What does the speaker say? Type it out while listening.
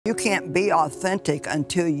You can't be authentic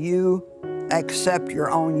until you accept your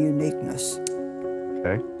own uniqueness.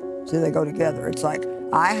 Okay. See, they go together. It's like,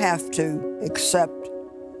 I have to accept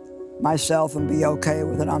myself and be okay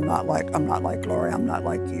with it. I'm not like Laurie, I'm not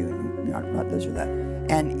like you, I'm not this or that.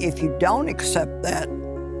 And if you don't accept that,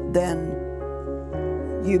 then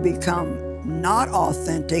you become not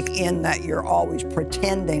authentic in that you're always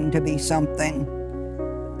pretending to be something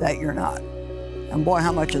that you're not. And boy,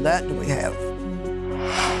 how much of that do we have?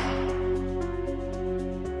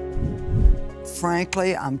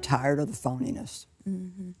 Frankly, I'm tired of the phoniness.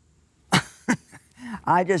 Mm-hmm.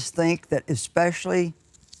 I just think that especially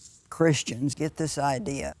Christians get this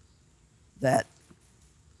idea that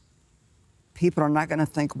people are not going to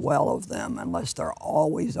think well of them unless they're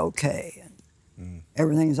always okay and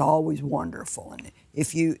everything's always wonderful. And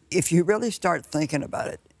if you really start thinking about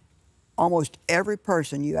it, almost every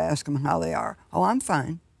person you ask them how they are, oh, I'm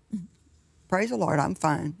fine. Praise the Lord, I'm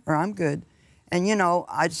fine, or I'm good. And you know,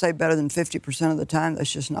 I'd say better than 50% of the time,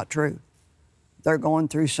 that's just not true. They're going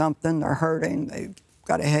through something, they're hurting, they've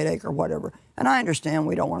got a headache or whatever. And I understand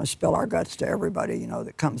we don't want to spill our guts to everybody, you know,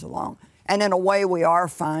 that comes along. And in a way, we are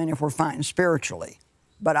fine if we're fine spiritually.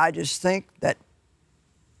 But I just think that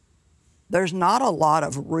there's not a lot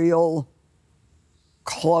of real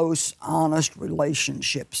close, honest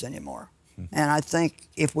relationships anymore. And I think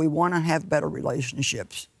if we want to have better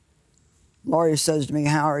relationships, Laurie says to me,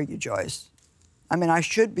 how are you, Joyce? I mean, I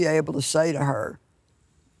should be able to say to her,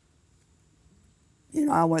 you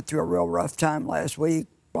know, I went through a real rough time last week,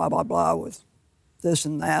 blah, blah, blah, with this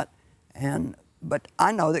and that. But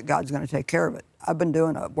I know that God's going to take care of it. I've been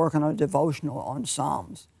working on a devotional on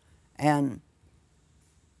Psalms. And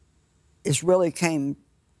it's really came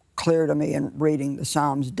clear to me in reading the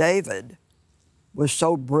Psalms. David was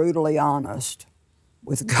so brutally honest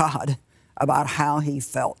with God about how he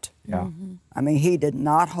felt. Yeah. Mm-hmm. I mean, he did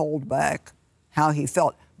not hold back how he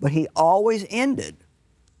felt, but he always ended.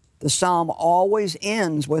 The psalm always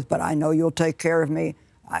ends with, but I know you'll take care of me.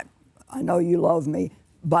 I know you love me.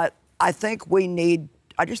 But I just think we need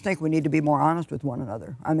to be more honest with one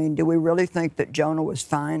another. I mean, do we really think that Jonah was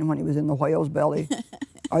fine when he was in the whale's belly?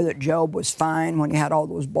 Or that Job was fine when he had all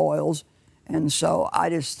those boils? And so I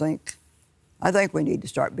think we need to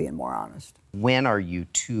start being more honest. When are you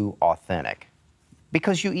too authentic?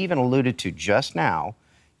 Because you even alluded to just now,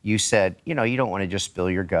 you said, you know, you don't want to just spill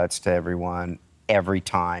your guts to everyone every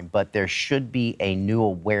time, but there should be a new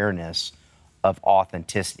awareness of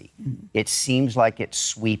authenticity. Mm-hmm. It seems like it's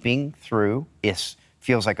sweeping through. It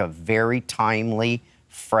feels like a very timely,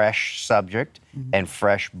 fresh subject and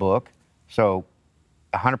fresh book. So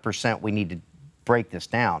 100% we need to break this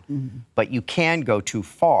down. Mm-hmm. But you can go too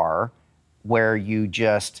far where you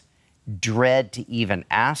just dread to even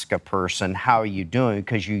ask a person, how are you doing?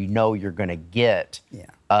 Because you know you're going to get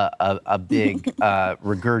a big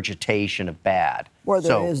regurgitation of bad. Or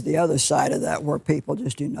there is the other side of that where people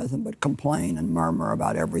just do nothing but complain and murmur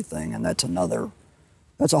about everything, and that's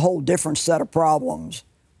a whole different set of problems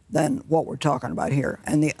than what we're talking about here.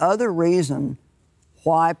 And the other reason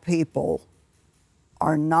why people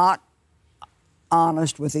are not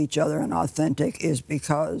honest with each other and authentic is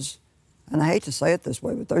because, and I hate to say it this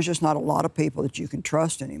way, but there's just not a lot of people that you can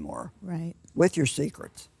trust anymore with your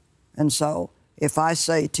secrets. And so if I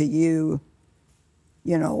say to you,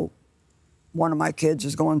 you know, one of my kids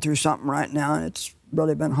is going through something right now and it's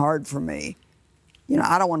really been hard for me, you know,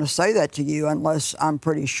 I don't want to say that to you unless I'm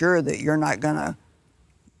pretty sure that you're not going to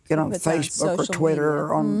get on Facebook or Twitter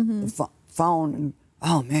or on the phone and,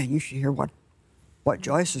 oh man, you should hear what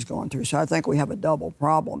Joyce is going through. So I think we have a double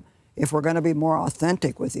problem. If we're going to be more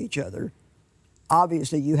authentic with each other,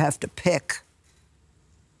 obviously you have to pick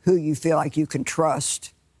who you feel like you can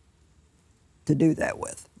trust to do that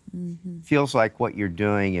with. Mm-hmm. Feels like what you're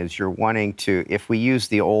doing is you're wanting to, if we use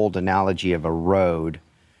the old analogy of a road,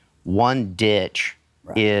 one ditch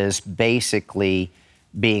is basically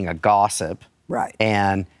being a gossip. Right.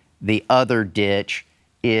 And the other ditch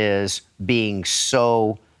is being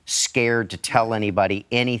so scared to tell anybody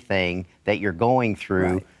anything that you're going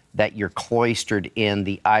through that you're cloistered in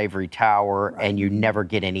the ivory tower and you never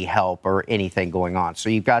get any help or anything going on. So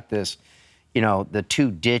you've got this, you know, the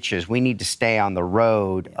two ditches. We need to stay on the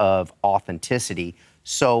road of authenticity.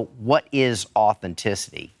 So what is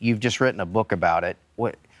authenticity? You've just written a book about it.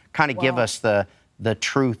 What kind of give us the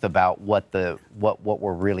truth about what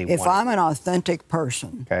we're really wanting? If I'm an authentic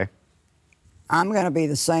person, I'm going to be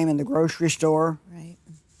the same in the grocery store,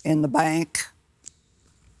 in the bank,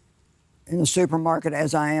 in the supermarket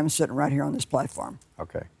as I am sitting right here on this platform.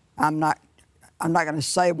 Okay. I'm not going to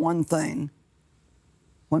say one thing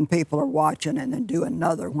when people are watching, and then do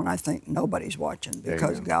another when I think nobody's watching,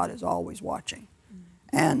 because God is always watching.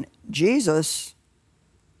 And Jesus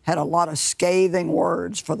had a lot of scathing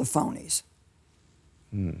words for the phonies.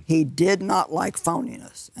 He did not like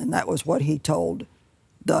phoniness, and that was what he told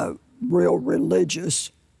the real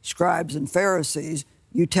religious scribes and Pharisees.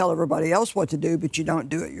 You tell everybody else what to do, but you don't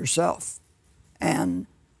do it yourself. And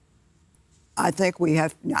I think we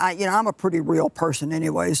have, I'm a pretty real person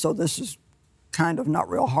anyway, so this is kind of not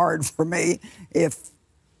real hard for me if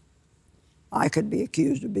I could be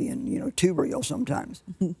accused of being, too real sometimes.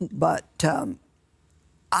 But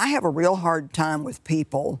I have a real hard time with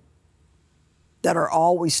people that are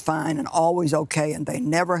always fine and always okay, and they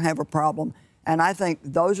never have a problem. And I think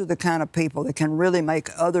those are the kind of people that can really make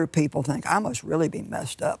other people think, I must really be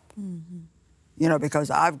messed up. Because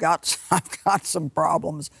I've got some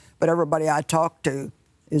problems, but everybody I talk to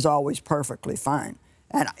is always perfectly fine.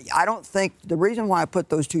 And I don't think, the reason why I put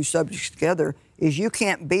those two subjects together is you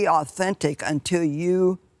can't be authentic until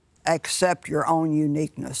you accept your own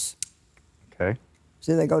uniqueness. Okay.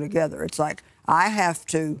 See, they go together. It's like, I have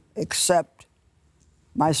to accept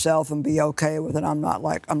myself and be okay with it. I'm not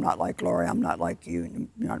like Laurie, I'm not like you,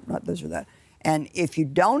 I'm not this or that. And if you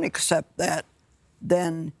don't accept that,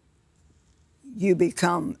 then you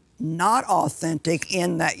become not authentic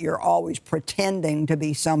in that you're always pretending to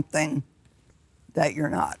be something that you're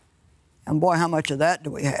not. And boy, how much of that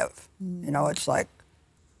do we have? It's like...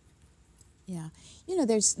 Yeah.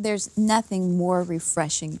 There's nothing more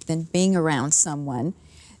refreshing than being around someone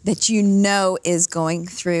that is going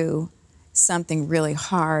through something really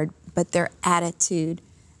hard, but their attitude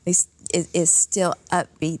is still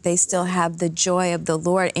upbeat. They still have the joy of the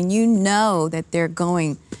Lord, and that they're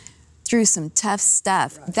going through some tough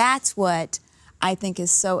stuff. Right. That's what I think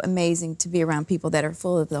is so amazing, to be around people that are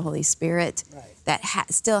full of the Holy Spirit, that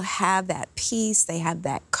still have that peace, they have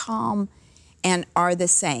that calm, and are the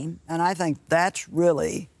same. And I think that's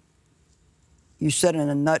really, you said in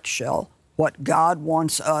a nutshell, what God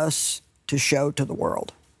wants us to show to the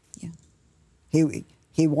world. Yeah.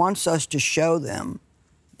 He wants us to show them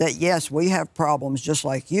that, yes, we have problems just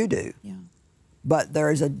like you do, but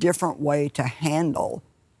there is a different way to handle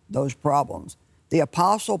those problems. The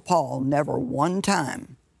Apostle Paul never one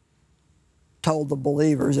time told the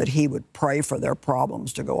believers that he would pray for their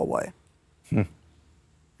problems to go away.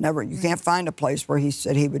 Never. You can't find a place where he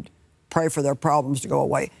said he would pray for their problems to go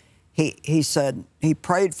away. He said he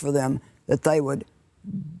prayed for them that they would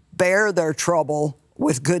bear their trouble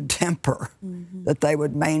with good temper, that they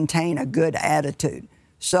would maintain a good attitude.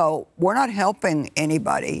 So we're not helping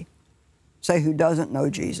anybody, say, who doesn't know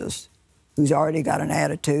Jesus, who's already got an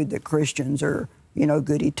attitude that Christians are,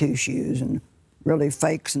 goody two-shoes and really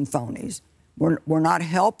fakes and phonies. We're not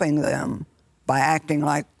helping them by acting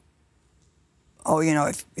like, oh,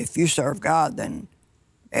 if you serve God, then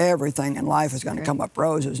everything in life is going to come up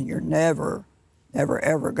roses and you're never, ever,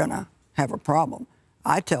 ever going to have a problem.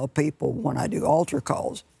 I tell people when I do altar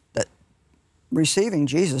calls that receiving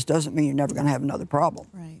Jesus doesn't mean you're never going to have another problem.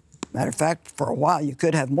 Right. Matter of fact, for a while you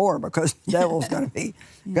could have more, because the devil's going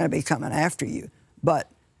to be coming after you. But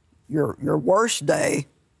your worst day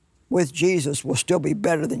with Jesus will still be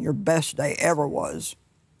better than your best day ever was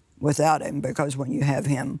without him, because when you have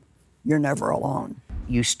him, you're never alone.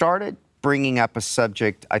 You started bringing up a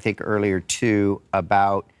subject, I think earlier too,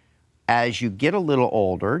 about as you get a little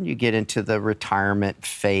older, you get into the retirement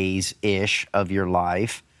phase-ish of your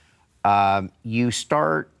life, you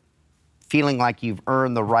start feeling like you've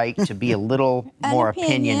earned the right to be a little more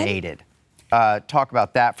opinionated. Talk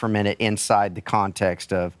about that for a minute inside the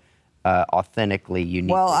context of authentically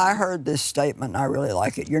unique. Well, I heard this statement, and I really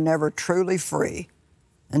like it. You're never truly free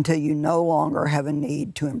until you no longer have a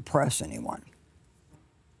need to impress anyone.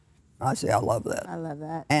 I love that. I love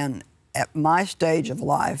that. And at my stage of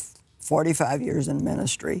life, 45 years in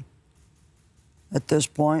ministry, at this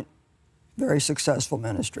point, very successful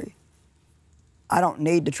ministry, I don't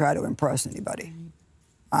need to try to impress anybody.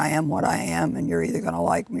 I am what I am, and you're either going to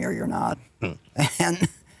like me or you're not. And,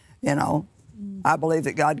 I believe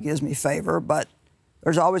that God gives me favor, but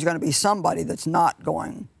there's always going to be somebody that's not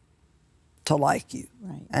going to like you.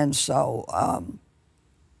 Right. And so...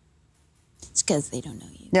 it's because they don't know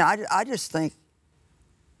you. Yeah, I just think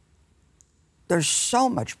there's so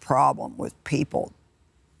much problem with people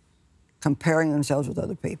comparing themselves with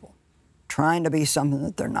other people, trying to be something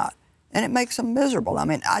that they're not. And it makes them miserable. I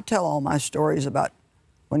mean, I tell all my stories about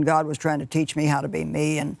when God was trying to teach me how to be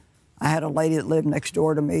me, and I had a lady that lived next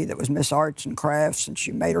door to me that was Miss Arts and Crafts, and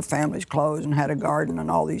she made her family's clothes and had a garden and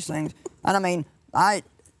all these things. And I mean,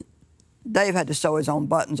 Dave had to sew his own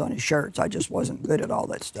buttons on his shirts. I just wasn't good at all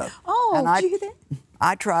that stuff. Oh, and did you hear that?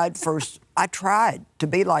 I tried to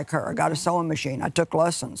be like her. I got a sewing machine. I took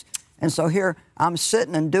lessons. And so here I'm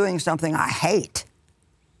sitting and doing something I hate.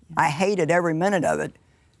 I hated every minute of it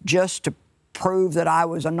just to prove that I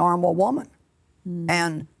was a normal woman.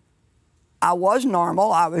 And I was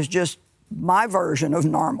normal. I was just my version of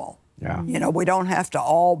normal. Yeah. You know, we don't have to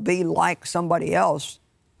all be like somebody else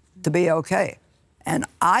to be okay. And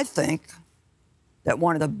I think that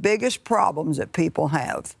one of the biggest problems that people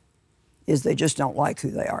have is they just don't like who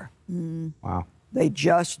they are. Wow. They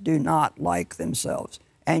just do not like themselves.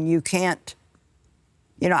 And you can't,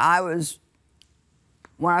 you know,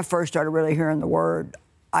 when I first started really hearing the word,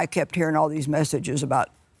 I kept hearing all these messages about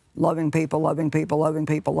loving people, loving people, loving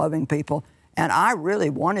people, loving people. And I really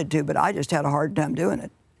wanted to, but I just had a hard time doing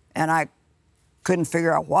it. And I couldn't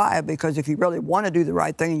figure out why, because if you really want to do the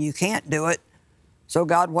right thing and you can't do it, so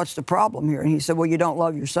God, what's the problem here? And he said, well, you don't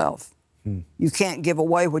love yourself. You can't give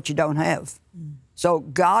away what you don't have. So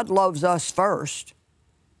God loves us first,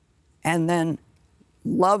 and then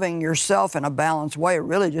loving yourself in a balanced way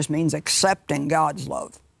really just means accepting God's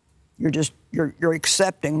love. You're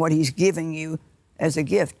accepting what he's giving you as a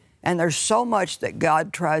gift. And there's so much that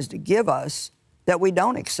God tries to give us that we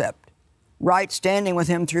don't accept. Right standing with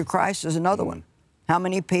him through Christ is another one. How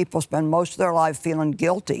many people spend most of their life feeling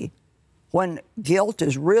guilty when guilt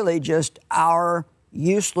is really just our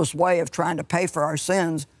useless way of trying to pay for our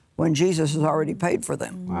sins when Jesus has already paid for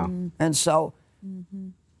them. Wow. And so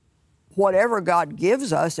whatever God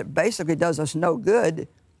gives us, it basically does us no good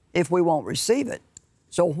if we won't receive it.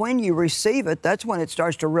 So when you receive it, that's when it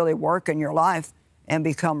starts to really work in your life and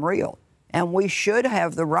become real. And we should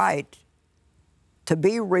have the right to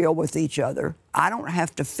be real with each other. I don't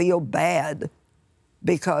have to feel bad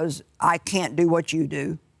because I can't do what you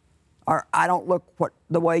do, or I don't look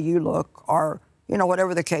the way you look, or, you know,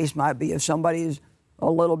 whatever the case might be. If somebody's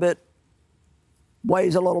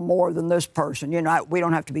weighs a little more than this person, you know, we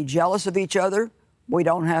don't have to be jealous of each other. We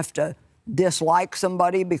don't have to dislike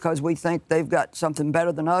somebody because we think they've got something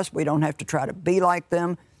better than us. We don't have to try to be like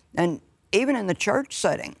them. And even in the church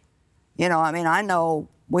setting, you know, I mean, I know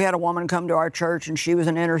we had a woman come to our church, and she was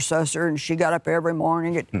an intercessor, and she got up every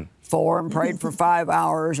morning at 4 and prayed for 5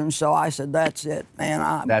 hours. And so I said, that's it,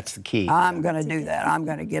 man. That's the key. I'm going to do that. I'm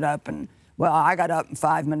going to get up. And, well, I got up, and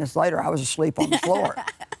 5 minutes later, I was asleep on the floor.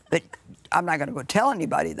 But I'm not going to go tell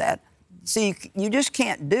anybody that. See, you just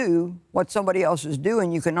can't do what somebody else is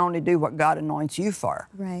doing. You can only do what God anoints you for.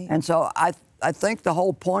 Right. And so I think the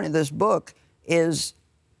whole point of this book is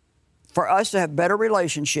for us to have better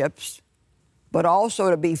relationships, but also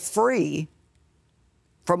to be free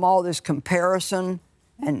from all this comparison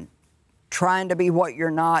and trying to be what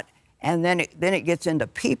you're not. And then it gets into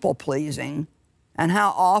people pleasing. And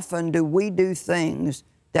how often do we do things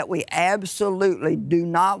that we absolutely do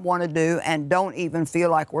not want to do and don't even feel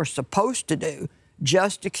like we're supposed to do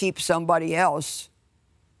just to keep somebody else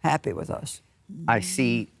happy with us? I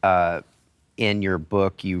see in your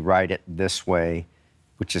book you write it this way,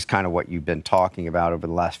 which is kind of what you've been talking about over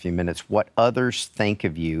the last few minutes. What others think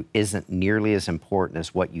of you isn't nearly as important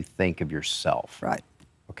as what you think of yourself. Right.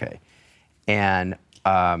 Okay. And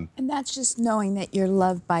that's just knowing that you're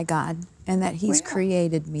loved by God and that he's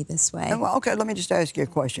created me this way. And, well, okay, let me just ask you a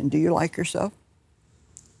question. Do you like yourself?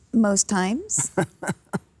 Most times.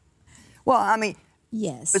 Well, I mean,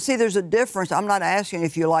 yes. but see, there's a difference. I'm not asking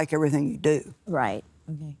if you like everything you do. Right.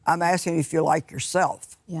 Okay. I'm asking if you like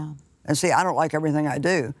yourself. Yeah. And see, I don't like everything I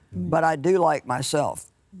do, but I do like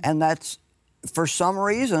myself. And that's, for some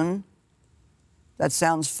reason, that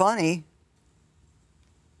sounds funny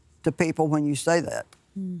to people when you say that.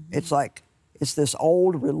 It's like, it's this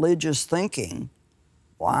old religious thinking,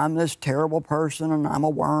 well, I'm this terrible person, and I'm a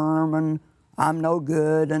worm, and I'm no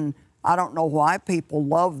good, and I don't know why people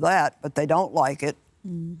love that, but they don't like it.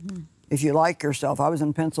 If you like yourself, I was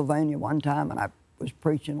in Pennsylvania one time, and I was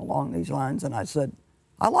preaching along these lines, and I said,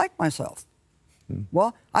 I like myself.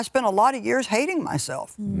 Well, I spent a lot of years hating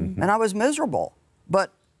myself, and I was miserable,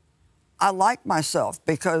 but I like myself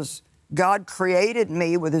because God created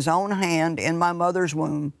me with his own hand in my mother's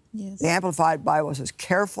womb. Yes. The Amplified Bible says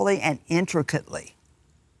carefully and intricately.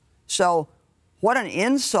 So what an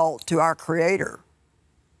insult to our Creator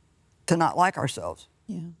to not like ourselves.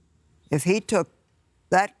 Yeah. If he took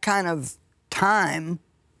that kind of time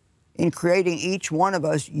in creating each one of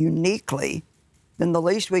us uniquely, then the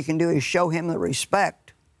least we can do is show him the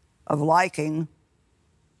respect of liking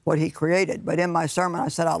what he created. But in my sermon, I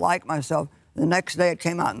said, I like myself. The next day it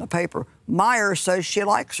came out in the paper, Meyer says she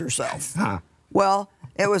likes herself. Well,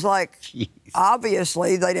 it was like,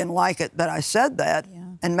 obviously they didn't like it that I said that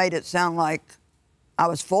and made it sound like I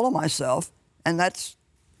was full of myself. And that's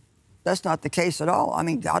That's not the case at all. I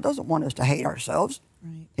mean, God doesn't want us to hate ourselves.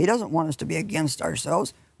 Right. He doesn't want us to be against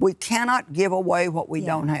ourselves. We cannot give away what we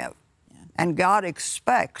don't have. Yeah. And God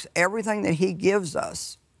expects everything that He gives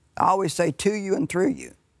us. I always say to you and through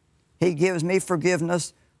you. He gives me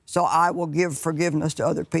forgiveness, so I will give forgiveness to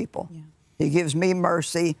other people. Yeah. He gives me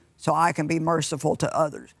mercy, so I can be merciful to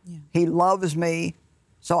others. Yeah. He loves me,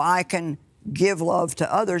 so I can give love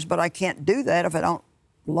to others, but I can't do that if I don't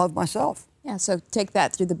love myself. Yeah, so take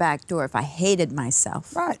that through the back door. If I hated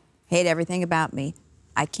myself, Right. hate everything about me,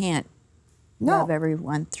 I can't No. love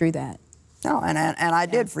everyone through that. No, and I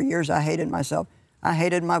did for years. I hated myself. I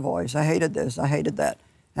hated my voice. I hated this. I hated that.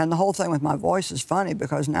 And the whole thing with my voice is funny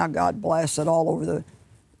because now God blasts it all over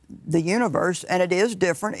the universe, and it is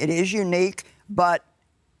different. It is unique, but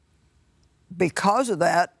because of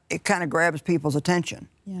that, it kind of grabs people's attention.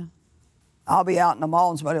 Yeah. I'll be out in the mall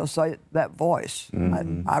and somebody will say that voice.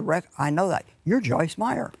 I know that. You're Joyce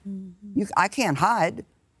Meyer. I can't hide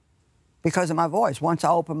because of my voice. Once I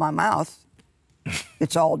open my mouth,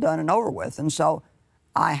 it's all done and over with. And so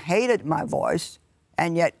I hated my voice,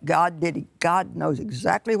 and yet God knows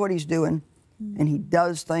exactly what He's doing, and He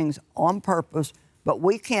does things on purpose, but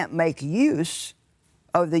we can't make use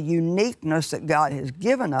of the uniqueness that God has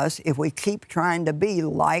given us if we keep trying to be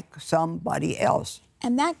like somebody else.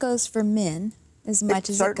 And that goes for men as much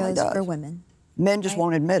as it certainly goes does. for women. Men just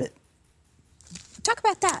won't admit it. Talk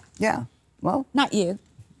about that. Yeah, well, Not you.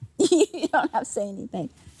 You don't have to say anything.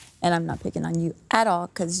 And I'm not picking on you at all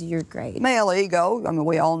because you're great. male ego, I mean,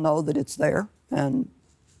 we all know that it's there, and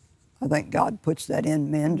I think God puts that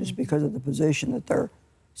in men just because of the position that they're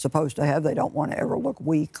supposed to have. They don't want to ever look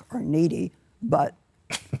weak or needy, but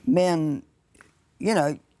men, you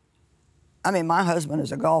know, I mean, my husband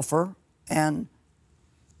is a golfer, and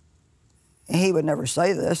he would never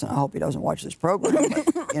say this, and I hope he doesn't watch this program,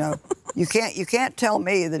 but, you know, you can't tell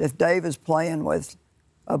me that if Dave is playing with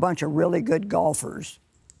a bunch of really good golfers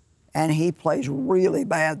and he plays really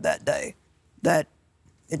bad that day, that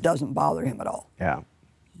it doesn't bother him at all. Yeah.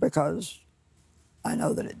 Because I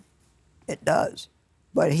know that it does.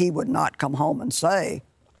 But he would not come home and say,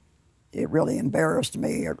 it really embarrassed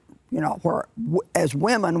me, or, you know, where as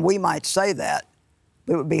women we might say that,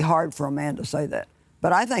 but it would be hard for a man to say that.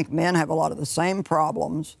 But I think men have a lot of the same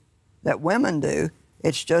problems that women do.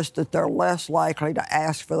 It's just that they're less likely to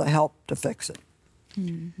ask for the help to fix it.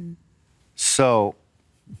 Mm-hmm. So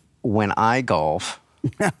when I golf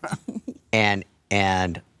and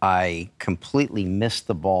I completely miss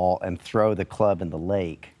the ball and throw the club in the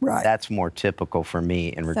lake, Right. that's more typical for me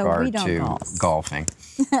in we regard don't to golf. golfing.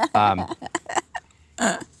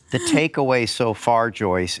 The takeaway so far,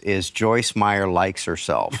 Joyce, is Joyce Meyer likes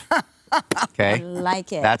herself. Okay?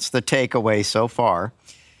 Like it. That's the takeaway so far.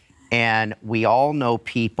 And we all know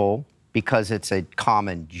people, because it's a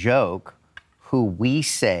common joke, who we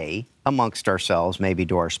say amongst ourselves, maybe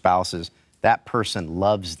to our spouses, that person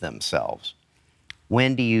loves themselves.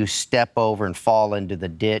 When do you step over and fall into the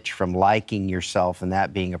ditch from liking yourself and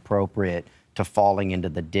that being appropriate to falling into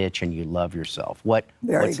the ditch and you love yourself? What's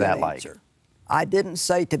Very that good like? answer. I didn't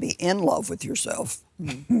say to be in love with yourself.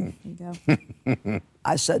 There you go.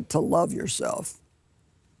 I said to love yourself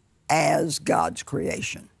as God's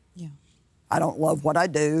creation. Yeah. I don't love what I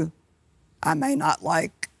do. I may not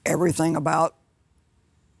like everything about,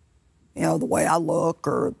 you know, the way I look,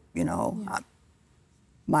 or, you know,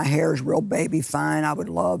 my hair's real baby fine. I would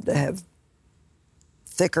love to have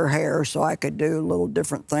thicker hair so I could do little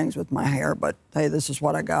different things with my hair. But hey, this is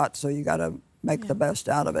what I got, so you got to make the best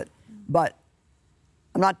out of it. But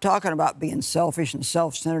I'm not talking about being selfish and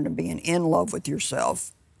self-centered and being in love with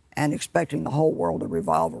yourself and expecting the whole world to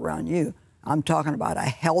revolve around you. I'm talking about a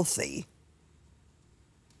healthy,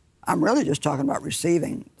 I'm really just talking about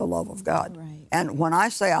receiving the love of God. Right. And when I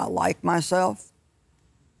say I like myself,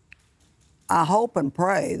 I hope and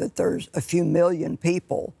pray that there's a few million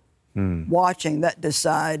people watching that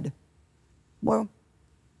decide, well,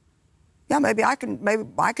 yeah, maybe I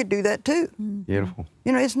could do that too. Beautiful.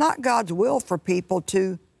 You know, it's not God's will for people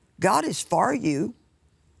to, God is for you.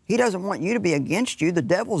 He doesn't want you to be against you. The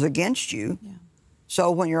devil's against you. Yeah.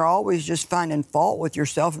 So when you're always just finding fault with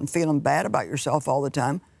yourself and feeling bad about yourself all the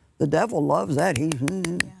time, the devil loves that. He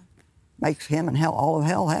makes him and all of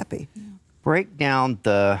hell happy. Yeah. Break down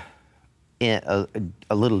a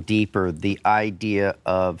little deeper the idea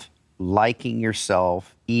of liking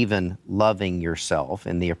yourself, even loving yourself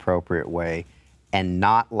in the appropriate way, and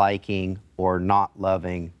not liking or not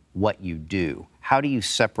loving what you do. How do you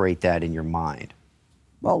separate that in your mind?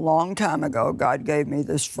 Well, a long time ago, God gave me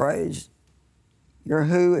this phrase, your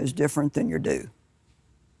who is different than your do.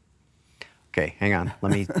 Okay, hang on.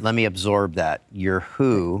 Let me absorb that. Your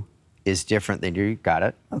who is different than you. Got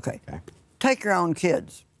it. Okay. Take your own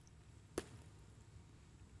kids.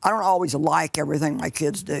 I don't always like everything my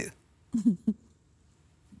kids do,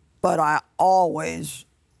 but I always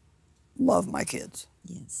love my kids.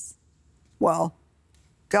 Yes. Well,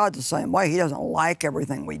 God's the same way. He doesn't like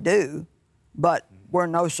everything we do, but we're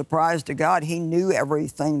no surprise to God. He knew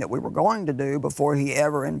everything that we were going to do before he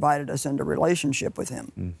ever invited us into relationship with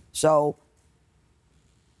him. So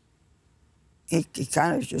he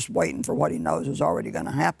kind of is just waiting for what he knows is already going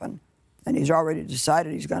to happen. And he's already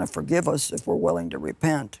decided he's going to forgive us if we're willing to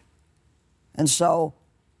repent. And so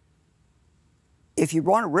if you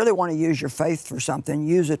really want to use your faith for something,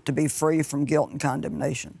 use it to be free from guilt and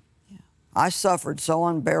condemnation. Yeah. I suffered so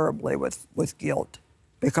unbearably with guilt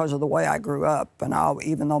because of the way I grew up. And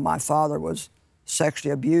even though my father was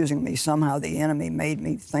sexually abusing me, somehow the enemy made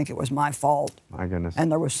me think it was my fault. My goodness.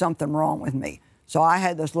 And there was something wrong with me. So I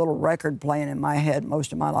had this little record playing in my head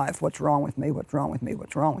most of my life. What's wrong with me? What's wrong with me?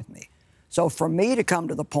 What's wrong with me? So for me to come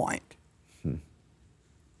to the point,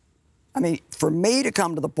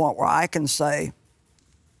 where I can say,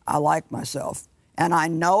 I like myself, and I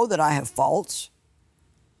know that I have faults,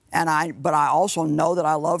 but I also know that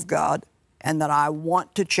I love God, and that I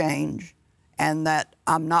want to change, and that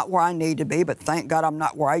I'm not where I need to be, but thank God I'm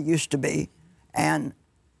not where I used to be. And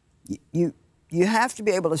you have to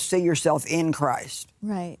be able to see yourself in Christ.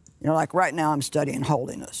 Right. You know, like right now I'm studying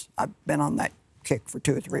holiness. I've been on that kick for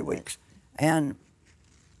 2 or 3 weeks. And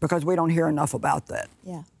because we don't hear enough about that.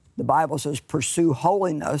 Yeah. The Bible says, pursue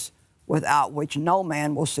holiness without which no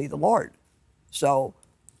man will see the Lord. So,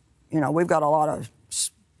 you know, we've got a lot of,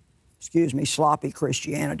 sloppy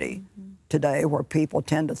Christianity today, where people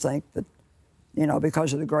tend to think that, you know,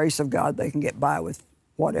 because of the grace of God, they can get by with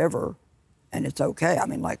whatever, and it's okay. I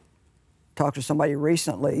mean, like, talked to somebody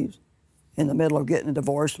recently in the middle of getting a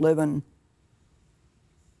divorce, living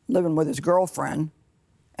with his girlfriend,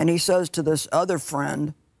 and he says to this other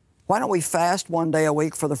friend, why don't we fast 1 day a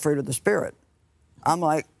week for the fruit of the Spirit? I'm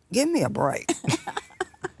like, give me a break.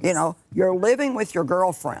 You know, you're living with your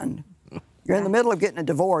girlfriend. You're in the middle of getting a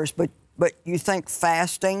divorce, but you think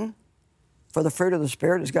fasting for the fruit of the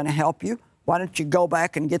Spirit is going to help you? Why don't you go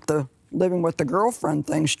back and get the living with the girlfriend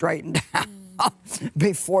thing straightened out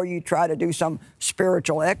before you try to do some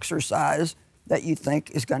spiritual exercise that you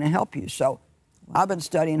think is going to help you? So I've been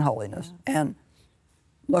studying holiness and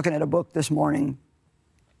looking at a book this morning.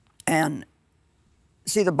 And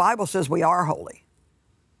see, the Bible says we are holy,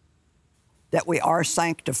 that we are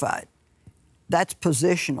sanctified. That's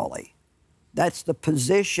positionally. That's the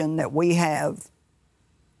position that we have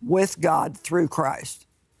with God through Christ.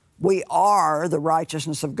 We are the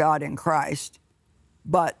righteousness of God in Christ,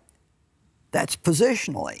 but that's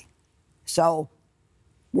positionally. So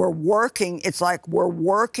it's like we're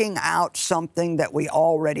working out something that we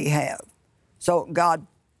already have. So God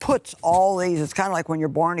puts all these, it's kind of like when you're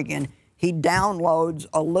born again, he downloads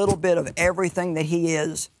a little bit of everything that he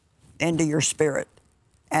is into your spirit.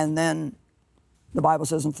 And then the Bible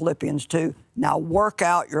says in Philippians 2, now work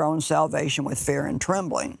out your own salvation with fear and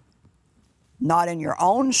trembling, not in your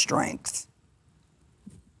own strength,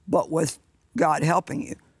 but with God helping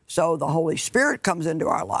you. So the Holy Spirit comes into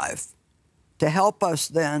our life to help us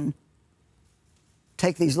then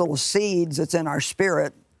take these little seeds that's in our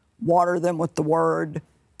spirit, water them with the Word,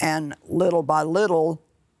 and little by little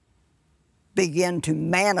begin to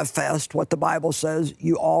manifest what the Bible says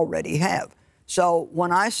you already have. So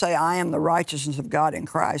when I say I am the righteousness of God in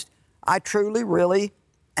Christ, I truly, really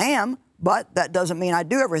am, but that doesn't mean I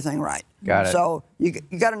do everything right. Got it. So you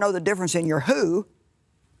got to know the difference in your who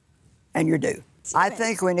and your do. I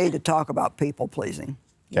think we need to talk about people pleasing.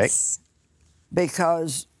 Okay. Yes.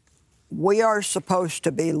 Because we are supposed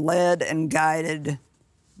to be led and guided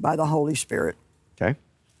by the Holy Spirit. Okay.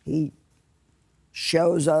 He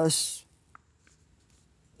shows us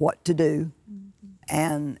what to do.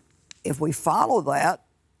 And if we follow that,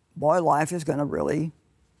 boy, life is going to really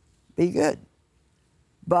be good.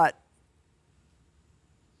 But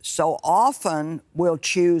so often we'll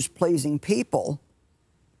choose pleasing people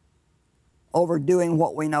over doing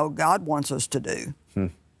what we know God wants us to do.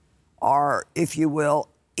 Or, if you will,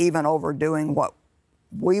 even over doing what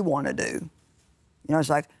we want to do. You know, it's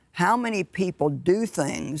like, how many people do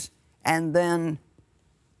things and then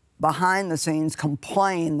behind the scenes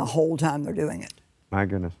complain the whole time they're doing it? My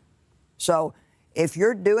goodness. So if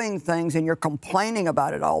you're doing things and you're complaining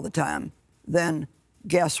about it all the time, then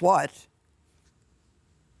guess what?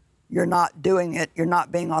 You're not doing it. You're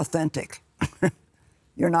not being authentic.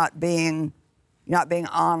 You're not being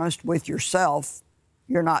honest with yourself.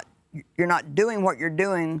 You're not doing what you're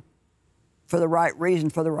doing for the right reason,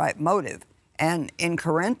 for the right motive. And in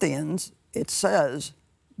Corinthians, it says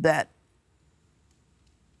that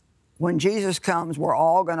when Jesus comes, we're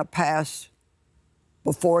all going to pass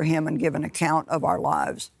before him and give an account of our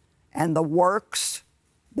lives. And the works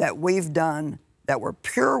that we've done that were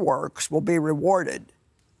pure works will be rewarded.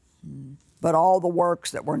 But all the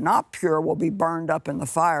works that were not pure will be burned up in the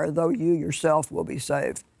fire, though you yourself will be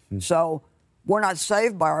saved. So we're not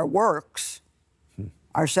saved by our works.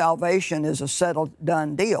 Our salvation is a settled,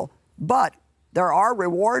 done deal. But there are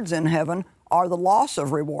rewards in heaven, or the loss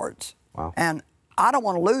of rewards. Wow. And I don't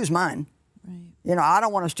want to lose mine. Right. You know, I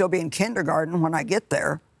don't want to still be in kindergarten when I get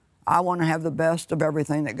there. I want to have the best of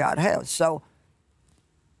everything that God has. So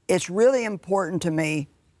it's really important to me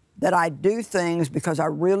that I do things because I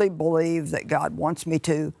really believe that God wants me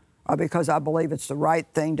to, or because I believe it's the right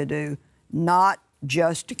thing to do, not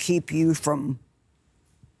just to keep you from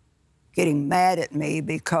getting mad at me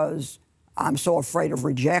because I'm so afraid of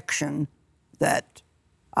rejection that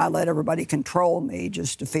I let everybody control me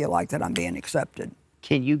just to feel like that I'm being accepted.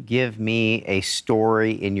 Can you give me a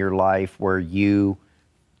story in your life where you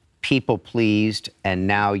people pleased and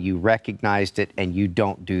now you recognized it and you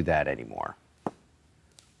don't do that anymore?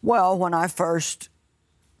 Well, when my first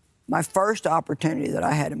opportunity that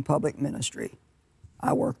I had in public ministry,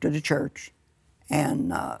 I worked at a church,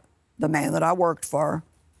 and the man that I worked for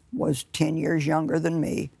was 10 years younger than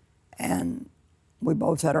me, and we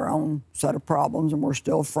both had our own set of problems, and we're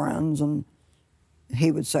still friends, and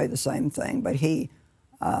he would say the same thing, but his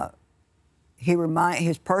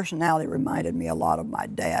personality reminded me a lot of my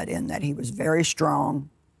dad in that he was very strong,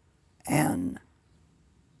 and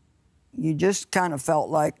you just kind of felt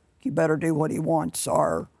like you better do what he wants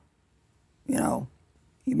or, you know,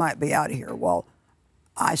 you might be out of here. Well,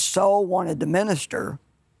 I so wanted to minister,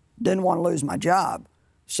 didn't want to lose my job.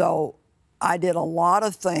 So I did a lot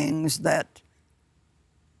of things that,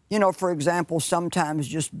 you know, for example, sometimes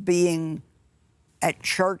just being at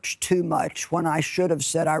church too much when I should have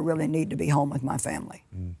said I really need to be home with my family.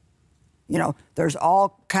 You know, there's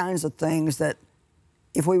all kinds of things that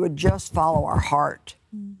if we would just follow our heart,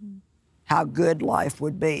 how good life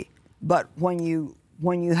would be. But when you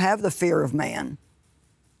have the fear of man,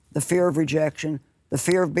 the fear of rejection, the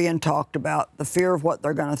fear of being talked about, the fear of what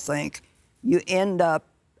they're going to think, you end up,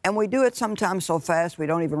 and we do it sometimes so fast we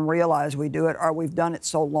don't even realize we do it, or we've done it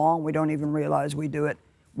so long we don't even realize we do it.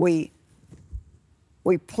 We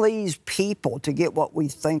please people to get what we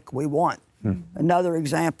think we want. Another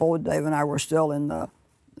example, Dave and I were still in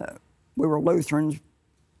we were Lutherans,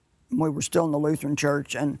 we were still in the Lutheran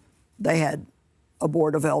church, and they had a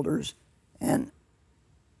board of elders, and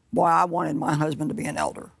boy, I wanted my husband to be an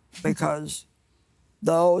elder because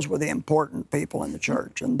those were the important people in the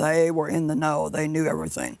church, and they were in the know, they knew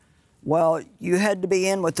everything. Well, you had to be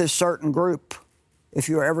in with this certain group if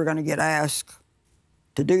you were ever going to get asked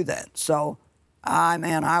to do that. So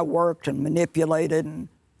I worked and manipulated and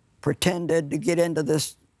pretended to get into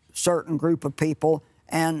this certain group of people,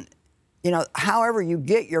 and you know, however you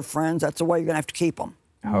get your friends, that's the way you're going to have to keep them.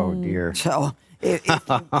 Oh, dear. So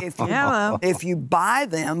if you buy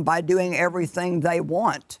them by doing everything they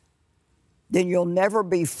want, then you'll never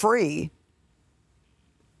be free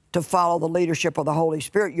to follow the leadership of the Holy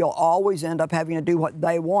Spirit. You'll always end up having to do what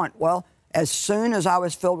they want. Well, as soon as I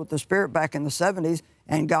was filled with the Spirit back in the 70s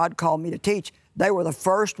and God called me to teach, they were the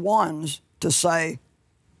first ones to say,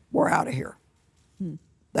 we're out of here.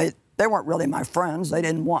 They weren't really my friends. They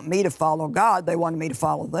didn't want me to follow God. They wanted me to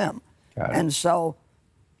follow them. And so,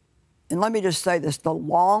 and let me just say this, the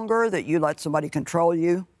longer that you let somebody control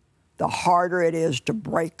you, the harder it is to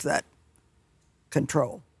break that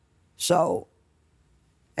control. So,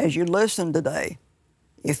 as you listen today,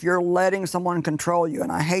 if you're letting someone control you,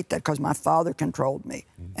 and I hate that because my father controlled me,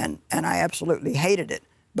 and I absolutely hated it,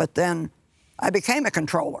 but then I became a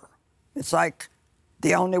controller. It's like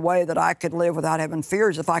the only way that I could live without having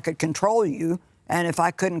fears if I could control you, and if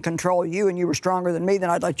I couldn't control you and you were stronger than me, then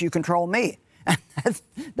I'd let you control me. And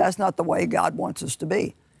that's not the way God wants us to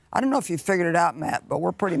be. I don't know if you figured it out, Matt, but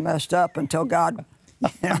we're pretty messed up until God,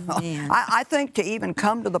 you know. I think to even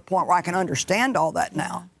come to the point where I can understand all that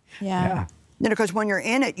now. Yeah. You know, because when you're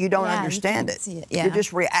in it, you don't understand you it. see it. Yeah. You're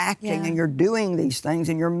just reacting and you're doing these things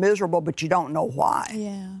and you're miserable, but you don't know why.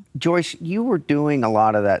 Yeah. Joyce, you were doing a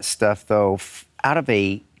lot of that stuff, though, out of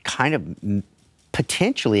a kind of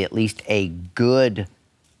potentially at least a good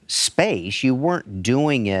space. You weren't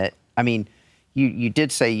doing it. I mean, you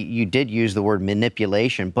did say you did use the word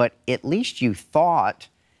manipulation, but at least you thought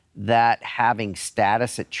that having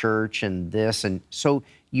status at church and this, and so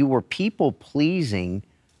you were people pleasing,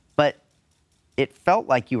 but it felt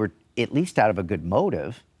like you were at least out of a good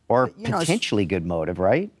motive or potentially good motive,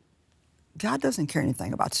 right? God doesn't care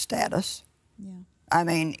anything about status. Yeah. I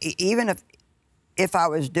mean, even if I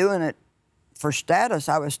was doing it for status,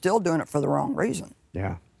 I was still doing it for the wrong reason.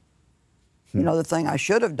 Yeah. You know, the thing I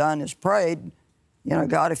should have done is prayed, you know,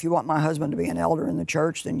 God, if you want my husband to be an elder in the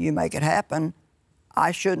church, then you make it happen.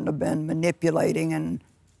 I shouldn't have been manipulating and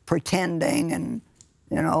pretending and,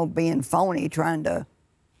 you know, being phony, trying to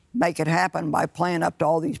make it happen by playing up to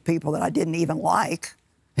all these people that I didn't even like.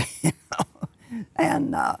 You know?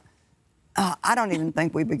 And I don't even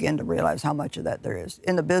think we begin to realize how much of that there is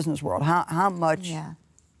in the business world. How much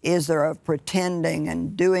is there of pretending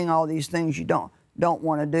and doing all these things you don't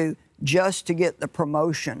want to do just to get the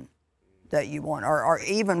promotion that you want, or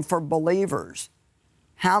even for believers,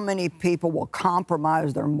 how many people will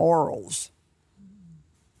compromise their morals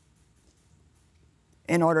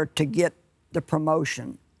in order to get the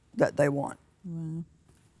promotion that they want? Wow.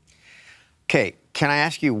 Okay, can I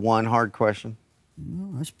ask you one hard question?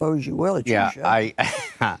 Well, I suppose you will. It's your show.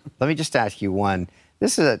 Let me just ask you one.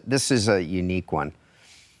 This is a unique one.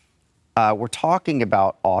 We're talking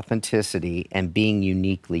about authenticity and being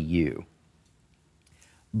uniquely you.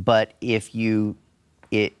 But if you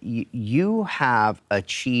have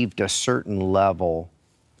achieved a certain level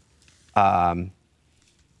by,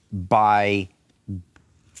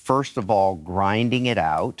 first of all, grinding it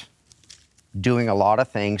out, doing a lot of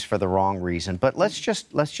things for the wrong reason. But let's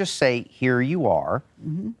just say here you are,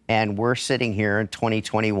 and we're sitting here in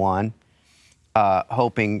 2021,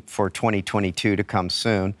 hoping for 2022 to come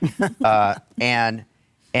soon, and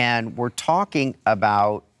we're talking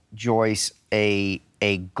about, Joyce, a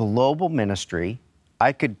global ministry.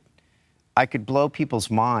 I could blow people's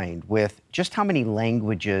mind with just how many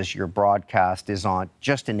languages your broadcast is on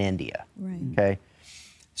just in India. Right. Okay.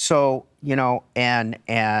 So, you know, and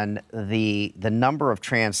the number of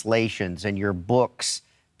translations and your books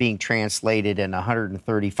being translated in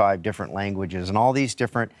 135 different languages and all these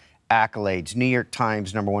different accolades, New York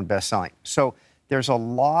Times #1 best-selling. So there's a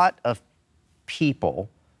lot of people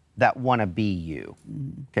that want to be you.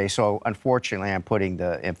 Okay, so unfortunately, I'm putting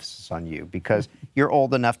the emphasis on you because you're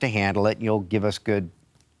old enough to handle it and you'll give us good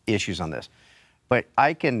issues on this. But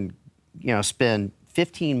I can, you know, spend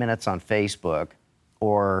 15 minutes on Facebook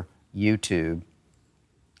or YouTube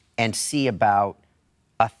and see about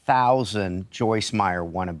 1,000 Joyce Meyer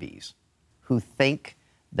wannabes who think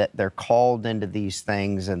that they're called into these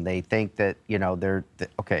things and they think that, you know,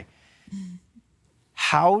 okay.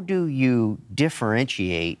 How do you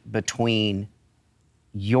differentiate between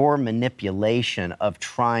your manipulation of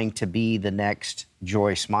trying to be the next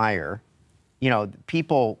Joyce Meyer? You know,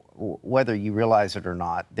 people, whether you realize it or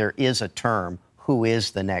not, there is a term, who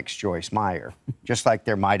is the next Joyce Meyer? Just like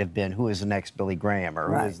there might have been, who is the next Billy Graham, or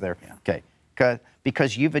who is there? Yeah. Okay,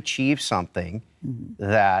 because you've achieved something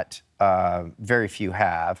that very few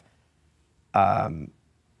have.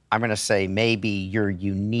 I'm going to say maybe you're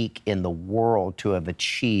unique in the world to have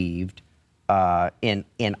achieved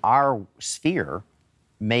in our sphere,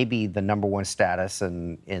 maybe the #1 status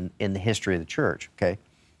in the history of the church. Okay,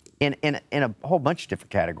 in a whole bunch of different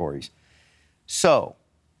categories. So,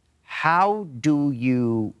 how do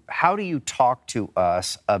you talk to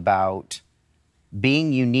us about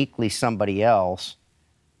being uniquely somebody else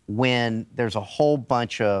when there's a whole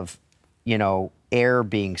bunch of, you know, air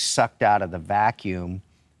being sucked out of the vacuum?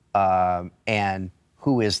 And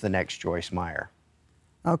who is the next Joyce Meyer?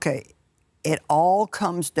 Okay, it all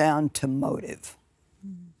comes down to motive.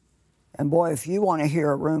 And boy, if you want to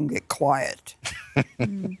hear a room get quiet,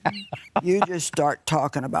 you just start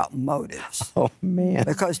talking about motives. Oh, man.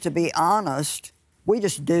 Because to be honest, we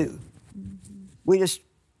just do. We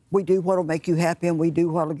do what will make you happy, and we do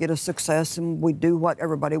what will get us success, and we do what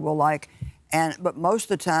everybody will like. But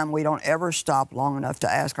most of the time, we don't ever stop long enough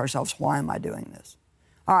to ask ourselves, why am I doing this?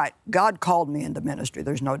 All right, God called me into ministry.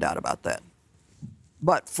 There's no doubt about that.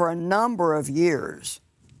 But for a number of years,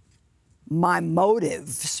 my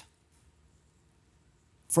motives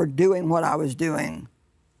for doing what I was doing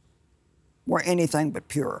were anything but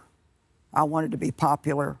pure. I wanted to be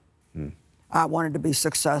popular. I wanted to be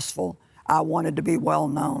successful. I wanted to be well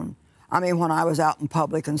known. I mean, when I was out in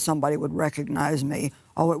public and somebody would recognize me,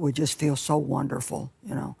 oh, it would just feel so wonderful,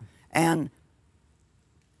 you know. And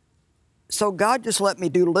so God just let me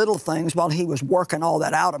do little things while he was working all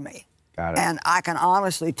that out of me. Got it. And I can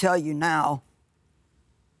honestly tell you now,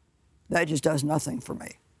 that just does nothing for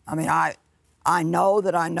me. I mean, I know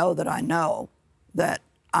that I'm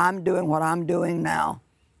doing what I'm doing now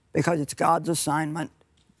because it's God's assignment,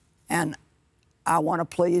 and I want to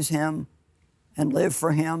please him and live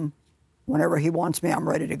for him. Whenever he wants me, I'm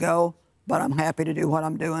ready to go, but I'm happy to do what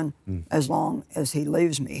I'm doing as long as he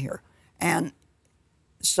leaves me here. And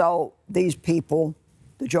so these people,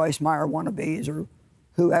 the Joyce Meyer wannabes or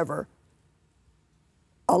whoever,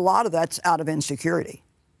 a lot of that's out of insecurity.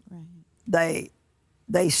 Right.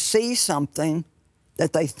 They see something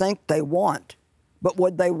that they think they want, but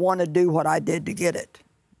would they want to do what I did to get it?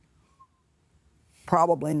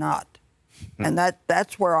 Probably not. And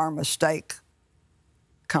that's where our mistake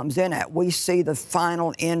comes in at. We see the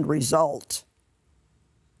final end result.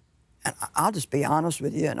 And I'll just be honest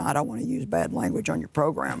with you, and I don't want to use bad language on your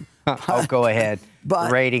program. Oh, go ahead. But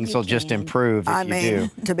the ratings will just improve if you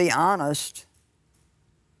do. To be honest,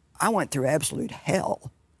 I went through absolute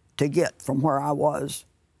hell to get from where I was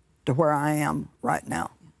to where I am right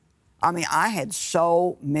now. I mean, I had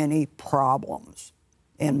so many problems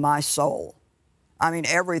in my soul. I mean,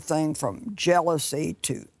 everything from jealousy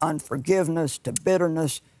to unforgiveness to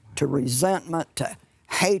bitterness to resentment to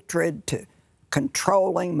hatred to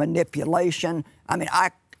controlling, manipulation. I mean,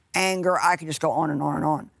 anger, I could just go on and on and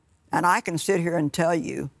on. And I can sit here and tell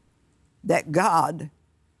you that God,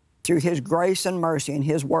 through His grace and mercy and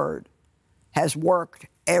His Word, has worked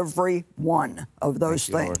every one of those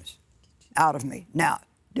things out of me. Now,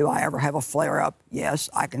 do I ever have a flare-up? Yes,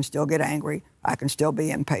 I can still get angry. I can still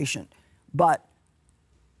be impatient. But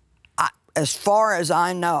as far as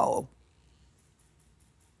I know,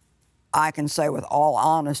 I can say with all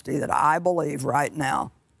honesty that I believe right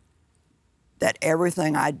now that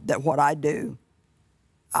everything what I do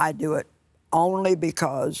it only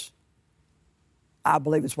because I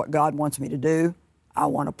believe it's what God wants me to do. I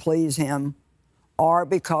want to please Him, or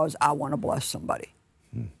because I want to bless somebody.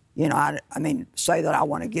 You know, I mean, say that I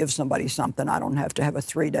want to give somebody something. I don't have to have a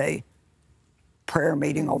 3-day prayer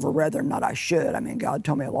meeting over whether or not I should. I mean, God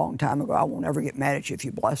told me a long time ago, I won't ever get mad at you if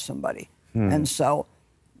you bless somebody. And so,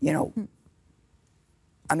 you know,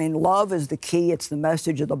 I mean, love is the key. It's the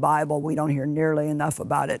message of the Bible. We don't hear nearly enough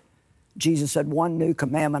about it. Jesus said, one new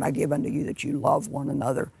commandment I give unto you, that you love one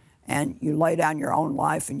another. And you lay down your own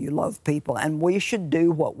life and you love people. And we should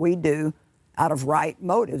do what we do out of right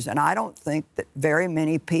motives. And I don't think that very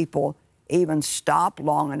many people even stop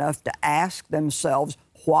long enough to ask themselves,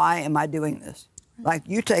 why am I doing this? Like,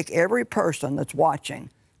 you take every person that's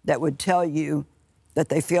watching that would tell you that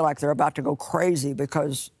they feel like they're about to go crazy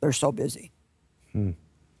because they're so busy. You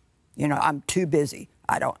know, I'm too busy.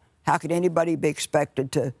 How could anybody be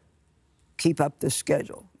expected to keep up this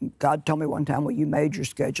schedule? God told me one time, well, you made your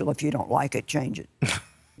schedule. If you don't like it, change it.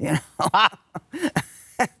 You know?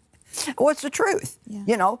 What's the truth? Yeah.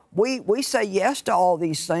 You know, we say yes to all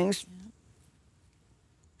these things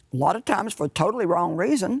a lot of times for a totally wrong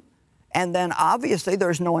reason. And then obviously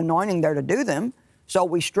there's no anointing there to do them. So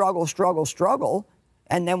we struggle,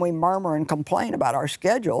 and then we murmur and complain about our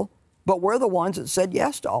schedule. But we're the ones that said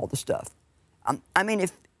yes to all the stuff. I mean,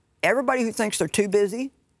 if everybody who thinks they're too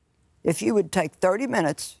busy, if you would take 30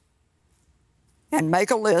 minutes and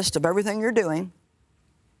make a list of everything you're doing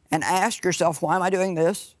and ask yourself, why am I doing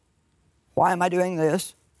this? Why am I doing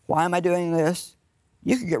this? Why am I doing this?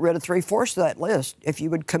 You could get rid of 3/4 of that list if you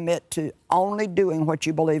would commit to only doing what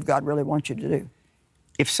you believe God really wants you to do.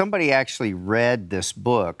 If somebody actually read this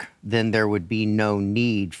book, then there would be no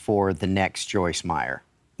need for the next Joyce Meyer,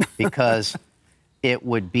 because it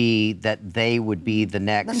would be that they would be the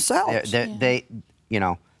next. Themselves. They you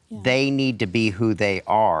know, they need to be who they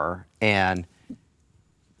are.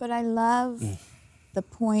 But I love the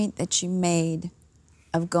point that you made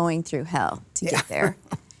of going through hell to get there.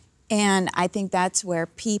 And I think that's where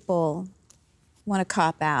people want to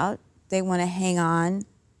cop out. They want to hang on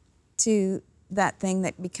to that thing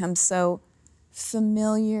that becomes so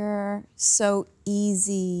familiar, so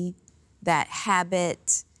easy, that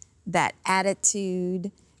habit, that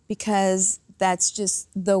attitude, because that's just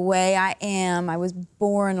the way I am. I was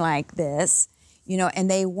born like this, you know, and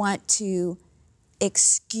they want to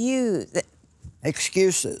excuses.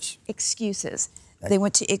 They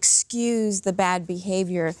want to excuse the bad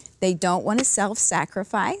behavior. They don't want to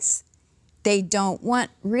self-sacrifice. They don't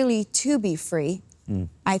want really to be free,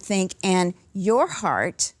 I think. And your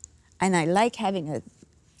heart, and I like having a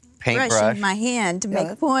brush in my hand to make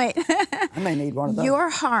a point. I may need one of those.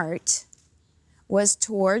 Your heart was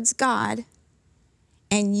towards God,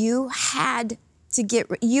 and you had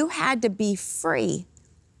to be free.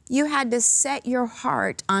 You had to set your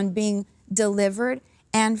heart on being delivered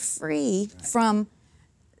and free from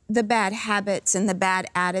the bad habits and the bad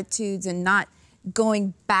attitudes and not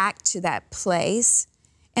going back to that place.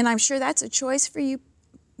 And I'm sure that's a choice for you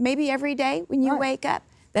maybe every day when you wake up,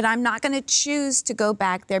 that I'm not going to choose to go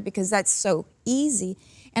back there because that's so easy.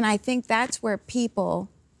 And I think that's where people,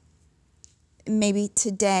 maybe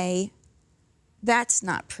today, that's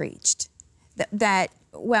not preached. That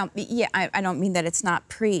Well, yeah, I don't mean that it's not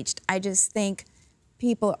preached. I just think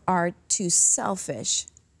people are too selfish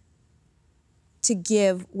to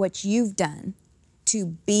give what you've done to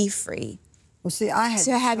be free. Well, see, I had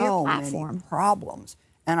To have your so platform. many problems,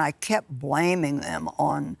 and I kept blaming them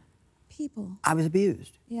on People. I was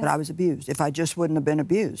abused, Yeah. but I was abused. If I just wouldn't have been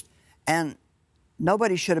abused. And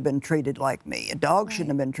nobody should have been treated like me. A dog shouldn't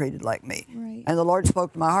have been treated like me. Right. And the Lord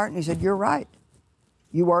spoke to my heart and he said, you're right.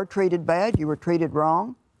 You were treated bad, you were treated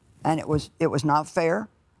wrong, and it was not fair,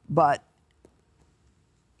 but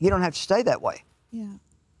you don't have to stay that way. Yeah.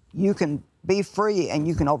 You can be free and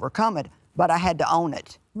you can overcome it, but I had to own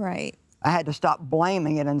it. Right. I had to stop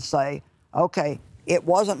blaming it and say, okay, it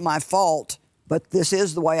wasn't my fault, but this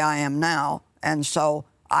is the way I am now. And so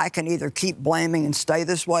I can either keep blaming and stay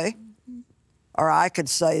this way, or I could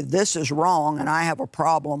say, this is wrong and I have a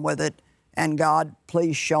problem with it. And God,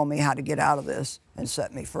 please show me how to get out of this and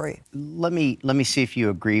set me free. Let me see if you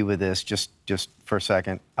agree with this just for a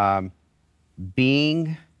second.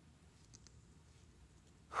 Being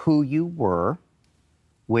who you were,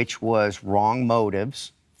 which was wrong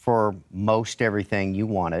motives for most everything you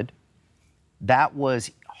wanted, that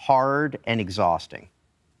was hard and exhausting.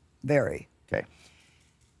 Very. Okay.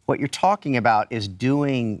 What you're talking about is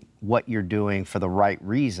doing what you're doing for the right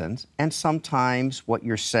reasons, and sometimes what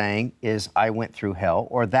you're saying is, I went through hell,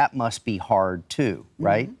 or that must be hard too,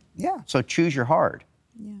 right? Yeah. So choose your hard.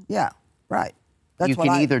 Yeah, right. That's You what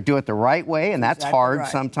can I- either do it the right way, and that's Exactly hard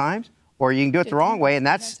right. sometimes, or you can do it the wrong way, and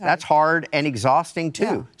that's hard and exhausting too.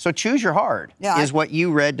 Yeah. So choose your hard Yeah, is what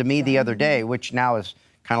you read to me the other day, which now is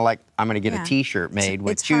kind of like, I'm going to get Yeah. a T-shirt made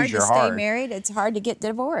with It's choose hard your to stay hard. married. It's hard to get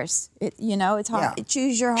divorced. It's hard. Yeah.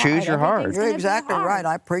 Choose your hard. Choose your hard. Everything's You're gonna be exactly hard. right.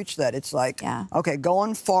 I preach that. It's like, Yeah. okay,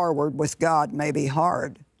 going forward with God may be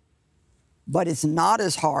hard, but it's not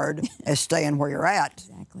as hard as staying where you're at.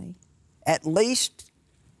 Exactly. At least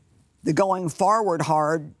the going forward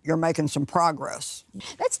hard, you're making some progress.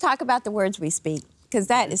 Let's talk about the words we speak, because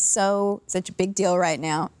that is such a big deal right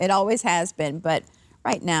now. It always has been, but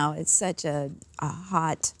right now it's such a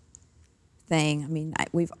hot thing. I mean,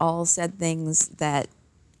 we've all said things that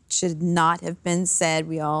should not have been said.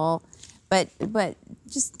 But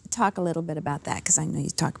just talk a little bit about that, because I know you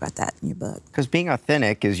talk about that in your book. Because being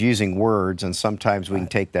authentic is using words, and sometimes we can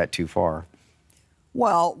take that too far.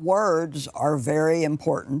 Well, words are very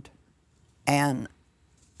important. And,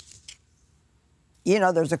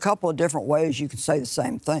 there's a couple of different ways you can say the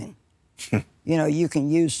same thing. You can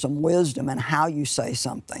use some wisdom in how you say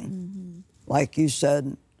something. Mm-hmm. Like you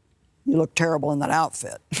said, you look terrible in that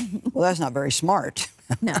outfit. Well, that's not very smart.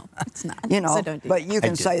 No, it's not. So don't do but that. you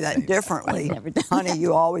can say that differently. I've never done Honey, that.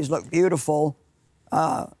 you always look beautiful, You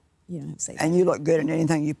don't have to say that. and you look good in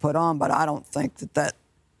anything you put on, but I don't think that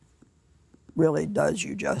really does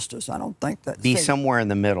you justice. I don't think that. Be somewhere in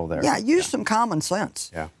the middle there. Yeah, use some common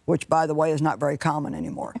sense. Yeah. Which, by the way, is not very common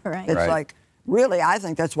anymore. Right. It's Right. like, really, I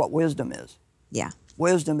think that's what wisdom is. Yeah.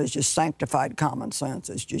 Wisdom is just sanctified common sense.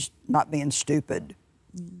 It's just not being stupid.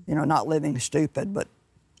 Not living stupid, but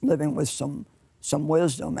living with some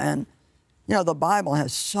wisdom. And, the Bible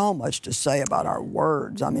has so much to say about our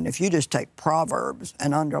words. I mean, if you just take Proverbs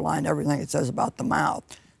and underline everything it says about the mouth,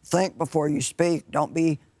 think before you speak. Don't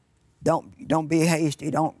be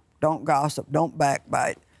hasty. Don't gossip. Don't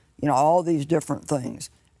backbite. All these different things.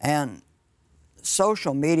 And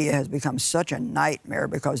social media has become such a nightmare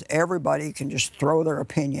because everybody can just throw their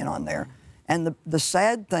opinion on there. And the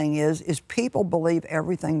sad thing is people believe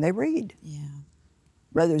everything they read, Yeah.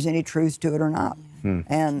 whether there's any truth to it or not.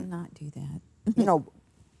 And Not do that.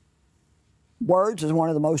 words is one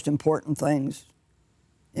of the most important things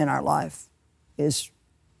in our life, is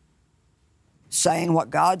saying what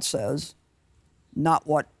God says, not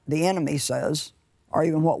what the enemy says, or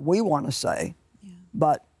even what we want to say. Yeah.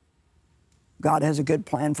 But God has a good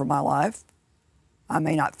plan for my life. I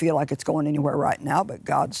may not feel like it's going anywhere right now, but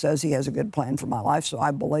God says he has a good plan for my life, so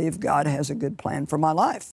I believe God has a good plan for my life.